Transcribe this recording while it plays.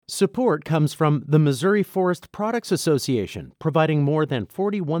Support comes from the Missouri Forest Products Association, providing more than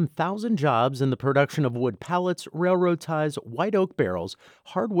 41,000 jobs in the production of wood pallets, railroad ties, white oak barrels,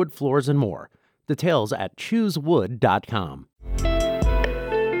 hardwood floors, and more. Details at choosewood.com.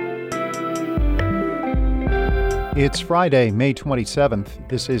 It's Friday, May 27th.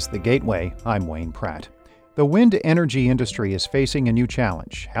 This is The Gateway. I'm Wayne Pratt. The wind energy industry is facing a new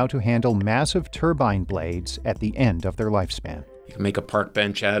challenge: how to handle massive turbine blades at the end of their lifespan. You can make a park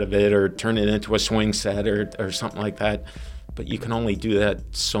bench out of it or turn it into a swing set or something like that, but you can only do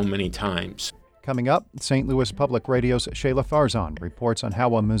that so many times. Coming up, St. Louis Public Radio's Shayla Farzan reports on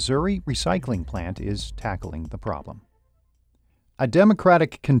how a Missouri recycling plant is tackling the problem. A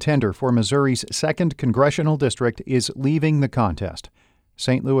Democratic contender for Missouri's 2nd Congressional District is leaving the contest.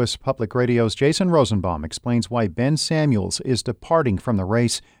 St. Louis Public Radio's Jason Rosenbaum explains why Ben Samuels is departing from the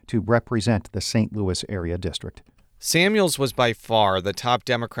race to represent the St. Louis area district. Samuels was by far the top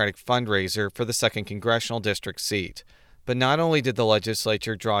Democratic fundraiser for the 2nd Congressional District seat. But not only did the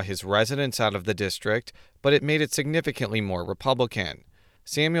legislature draw his residents out of the district, but it made it significantly more Republican.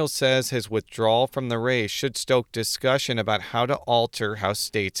 Samuels says his withdrawal from the race should stoke discussion about how to alter how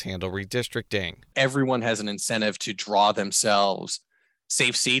states handle redistricting. Everyone has an incentive to draw themselves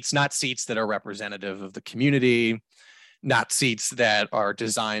safe seats, not seats that are representative of the community, not seats that are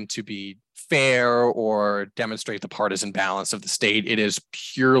designed to be fair or demonstrate the partisan balance of the state. It is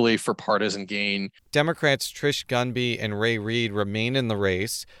purely for partisan gain. Democrats Trish Gunby and Ray Reid remain in the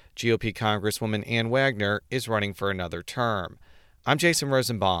race. GOP Congresswoman Ann Wagner is running for another term. I'm Jason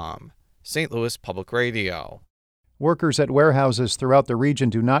Rosenbaum, St. Louis Public Radio. Workers at warehouses throughout the region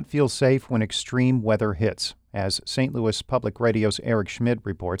do not feel safe when extreme weather hits. As St. Louis Public Radio's Eric Schmidt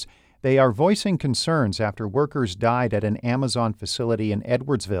reports, they are voicing concerns after workers died at an Amazon facility in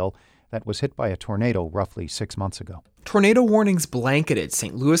Edwardsville that was hit by a tornado roughly 6 months ago. Tornado warnings blanketed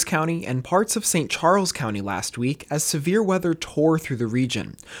St. Louis County and parts of St. Charles County last week as severe weather tore through the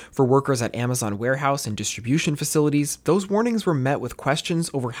region. For workers at Amazon warehouse and distribution facilities, those warnings were met with questions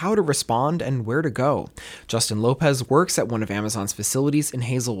over how to respond and where to go. Justin Lopez works at one of Amazon's facilities in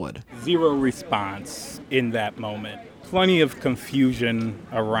Hazelwood. Zero response in that moment. Plenty of confusion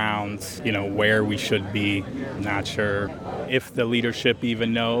around, where we should be. Not sure if the leadership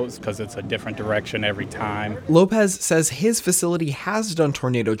even knows, because it's a different direction every time. Lopez says his facility has done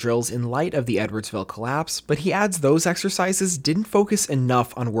tornado drills in light of the Edwardsville collapse, but he adds those exercises didn't focus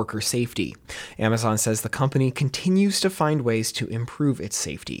enough on worker safety. Amazon says the company continues to find ways to improve its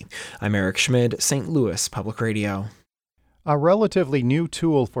safety. I'm Eric Schmidt, St. Louis Public Radio. A relatively new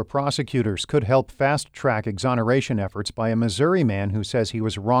tool for prosecutors could help fast-track exoneration efforts by a Missouri man who says he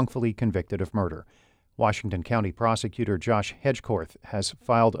was wrongfully convicted of murder. Washington County Prosecutor Josh Hedgecorth has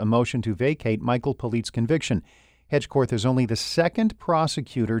filed a motion to vacate Michael Polite's conviction. Hedgecorth is only the 2nd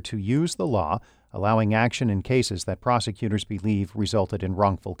prosecutor to use the law, allowing action in cases that prosecutors believe resulted in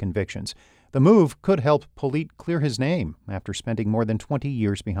wrongful convictions. The move could help Polite clear his name after spending more than 20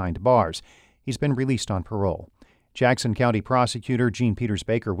 years behind bars. He's been released on parole. Jackson County Prosecutor Jean Peters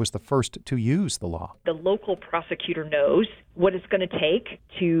Baker was the first to use the law. The local prosecutor knows what it's going to take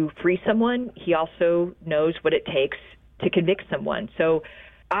to free someone. He also knows what it takes to convict someone. So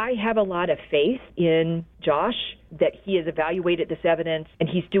I have a lot of faith in Josh that he has evaluated this evidence and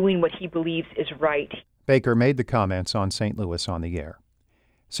he's doing what he believes is right. Baker made the comments on St. Louis on the Air.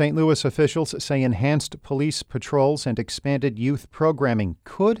 St. Louis officials say enhanced police patrols and expanded youth programming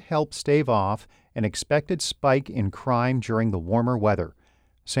could help stave off an expected spike in crime during the warmer weather.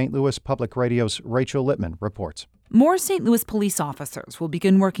 St. Louis Public Radio's Rachel Littman reports. More St. Louis police officers will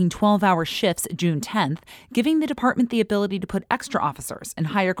begin working 12-hour shifts June 10th, giving the department the ability to put extra officers in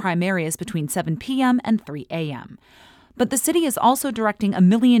higher crime areas between 7 p.m. and 3 a.m. But the city is also directing $1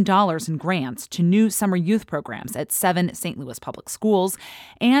 million in grants to new summer youth programs at 7 St. Louis public schools,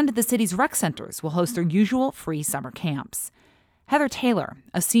 and the city's rec centers will host their usual free summer camps. Heather Taylor,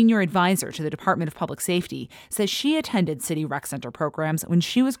 a senior advisor to the Department of Public Safety, says she attended city rec center programs when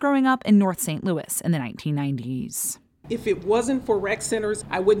she was growing up in North St. Louis in the 1990s. If it wasn't for rec centers,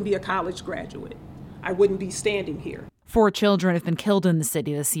 I wouldn't be a college graduate. I wouldn't be standing here. 4 children have been killed in the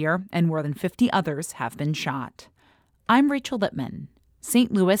city this year, and more than 50 others have been shot. I'm Rachel Littman,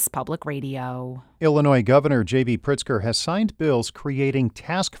 St. Louis Public Radio. Illinois Governor J.B. Pritzker has signed bills creating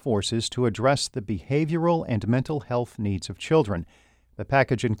task forces to address the behavioral and mental health needs of children. The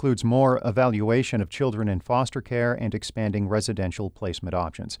package includes more evaluation of children in foster care and expanding residential placement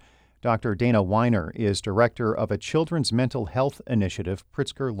options. Dr. Dana Weiner is director of a children's mental health initiative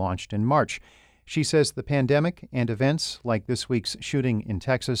Pritzker launched in March. She says the pandemic and events like this week's shooting in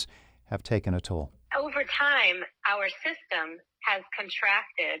Texas have taken a toll. Over time, our system has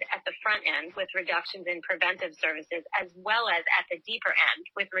contracted at the front end with reductions in preventive services, as well as at the deeper end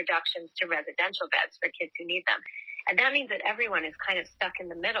with reductions to residential beds for kids who need them. And that means that everyone is kind of stuck in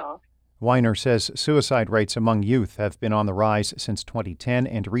the middle. Weiner says suicide rates among youth have been on the rise since 2010,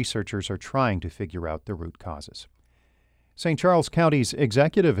 and researchers are trying to figure out the root causes. St. Charles County's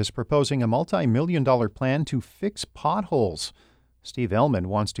executive is proposing a multi-million-dollar plan to fix potholes. Steve Ellman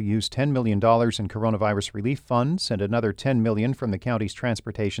wants to use $10 million in coronavirus relief funds and another $10 million from the county's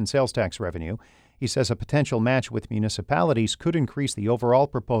transportation sales tax revenue. He says a potential match with municipalities could increase the overall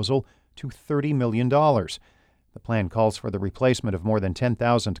proposal to $30 million. The plan calls for the replacement of more than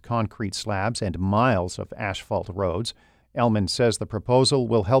 10,000 concrete slabs and miles of asphalt roads. Ellman says the proposal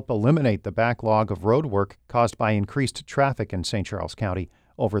will help eliminate the backlog of road work caused by increased traffic in St. Charles County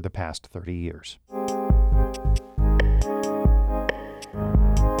over the past 30 years.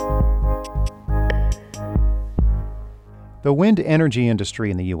 The wind energy industry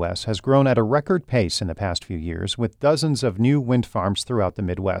in the U.S. has grown at a record pace in the past few years, with dozens of new wind farms throughout the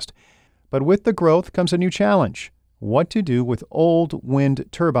Midwest. But with the growth comes a new challenge: what to do with old wind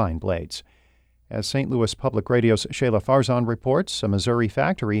turbine blades. As St. Louis Public Radio's Shayla Farzan reports, a Missouri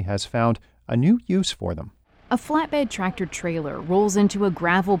factory has found a new use for them. A flatbed tractor-trailer rolls into a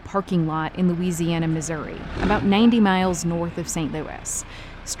gravel parking lot in Louisiana, Missouri, about 90 miles north of St. Louis.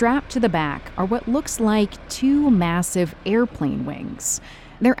 Strapped to the back are what looks like two massive airplane wings.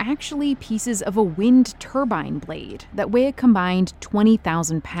 They're actually pieces of a wind turbine blade that weigh a combined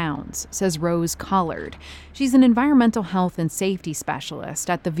 20,000 pounds, says Rose Collard. She's an environmental health and safety specialist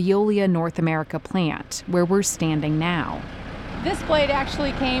at the Veolia North America plant, where we're standing now. This blade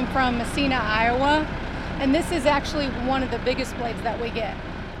actually came from Messina, Iowa, and this is actually one of the biggest blades that we get.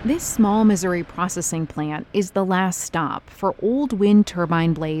 This small Missouri processing plant is the last stop for old wind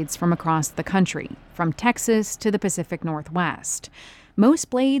turbine blades from across the country, from Texas to the Pacific Northwest. Most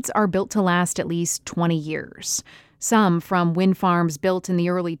blades are built to last at least 20 years. Some from wind farms built in the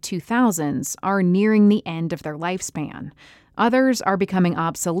early 2000s are nearing the end of their lifespan. Others are becoming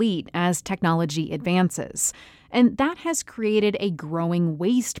obsolete as technology advances. And that has created a growing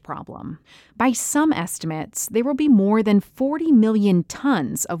waste problem. By some estimates, there will be more than 40 million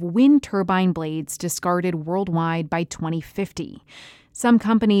tons of wind turbine blades discarded worldwide by 2050. Some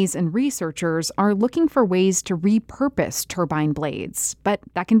companies and researchers are looking for ways to repurpose turbine blades, but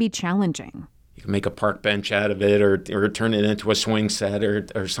that can be challenging. You can make a park bench out of it or turn it into a swing set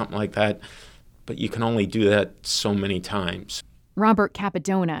or something like that, but you can only do that so many times. Robert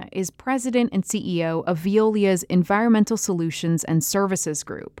Capadona is president and CEO of Veolia's Environmental Solutions and Services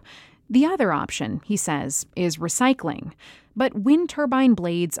Group. The other option, he says, is recycling. But wind turbine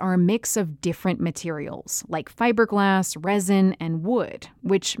blades are a mix of different materials, like fiberglass, resin, and wood,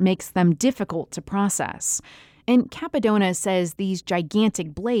 which makes them difficult to process. And Capadona says these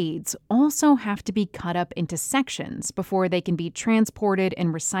gigantic blades also have to be cut up into sections before they can be transported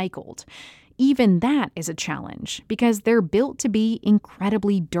and recycled. Even that is a challenge because they're built to be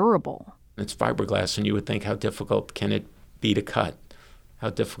incredibly durable. It's fiberglass, and you would think, how difficult can it be to cut? How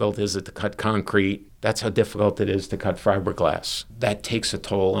difficult is it to cut concrete? That's how difficult it is to cut fiberglass. That takes a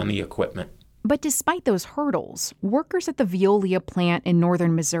toll on the equipment. But despite those hurdles, workers at the Veolia plant in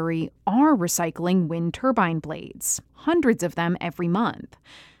northern Missouri are recycling wind turbine blades, hundreds of them every month.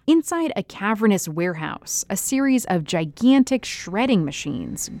 Inside a cavernous warehouse, a series of gigantic shredding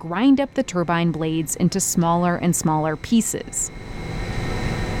machines grind up the turbine blades into smaller and smaller pieces.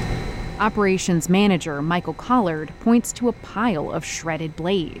 Operations manager Michael Collard points to a pile of shredded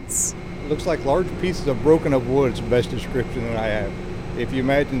blades. Looks like large pieces of broken up wood is the best description that I have. If you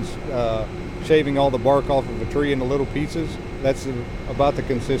imagine shaving all the bark off of a tree into little pieces, that's about the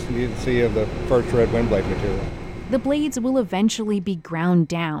consistency of the first red wind blade material. The blades will eventually be ground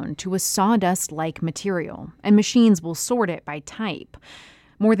down to a sawdust-like material, and machines will sort it by type.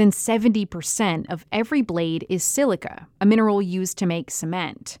 More than 70% of every blade is silica, a mineral used to make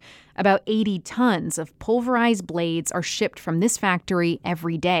cement. About 80 tons of pulverized blades are shipped from this factory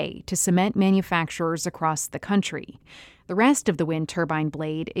every day to cement manufacturers across the country. The rest of the wind turbine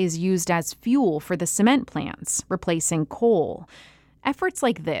blade is used as fuel for the cement plants, replacing coal. Efforts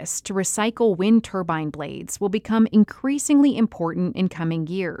like this to recycle wind turbine blades will become increasingly important in coming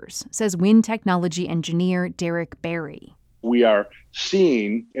years, says wind technology engineer Derek Berry. We are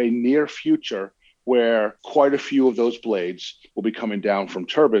seeing a near future where quite a few of those blades will be coming down from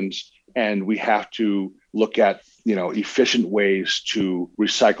turbines, and we have to look at, efficient ways to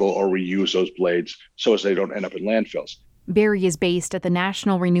recycle or reuse those blades so as they don't end up in landfills. Berry is based at the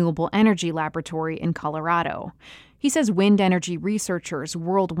National Renewable Energy Laboratory in Colorado. He says wind energy researchers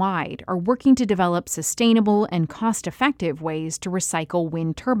worldwide are working to develop sustainable and cost-effective ways to recycle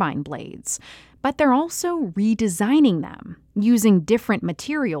wind turbine blades. But they're also redesigning them, using different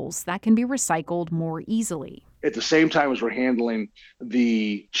materials that can be recycled more easily. At the same time as we're handling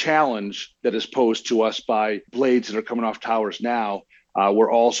the challenge that is posed to us by blades that are coming off towers now,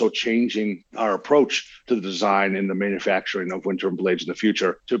 we're also changing our approach to the design and the manufacturing of wind turbine blades in the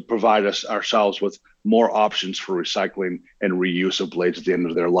future to provide ourselves with more options for recycling and reuse of blades at the end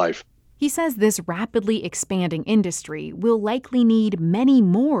of their life. He says this rapidly expanding industry will likely need many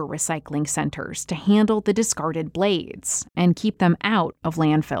more recycling centers to handle the discarded blades and keep them out of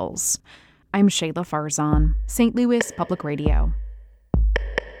landfills. I'm Shayla Farzan, St. Louis Public Radio.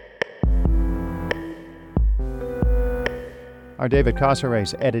 Our David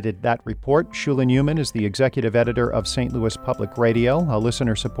Casares edited that report. Shula Newman is the executive editor of St. Louis Public Radio, a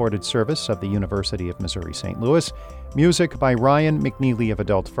listener-supported service of the University of Missouri-St. Louis. Music by Ryan McNeely of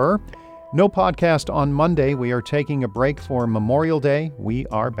Adult Fur. No podcast on Monday. We are taking a break for Memorial Day. We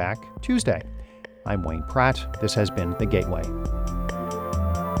are back Tuesday. I'm Wayne Pratt. This has been The Gateway.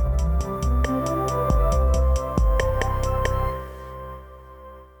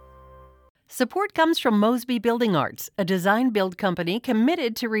 Support comes from Mosby Building Arts, a design-build company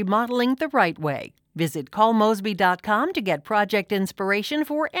committed to remodeling the right way. Visit callmosby.com to get project inspiration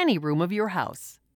for any room of your house.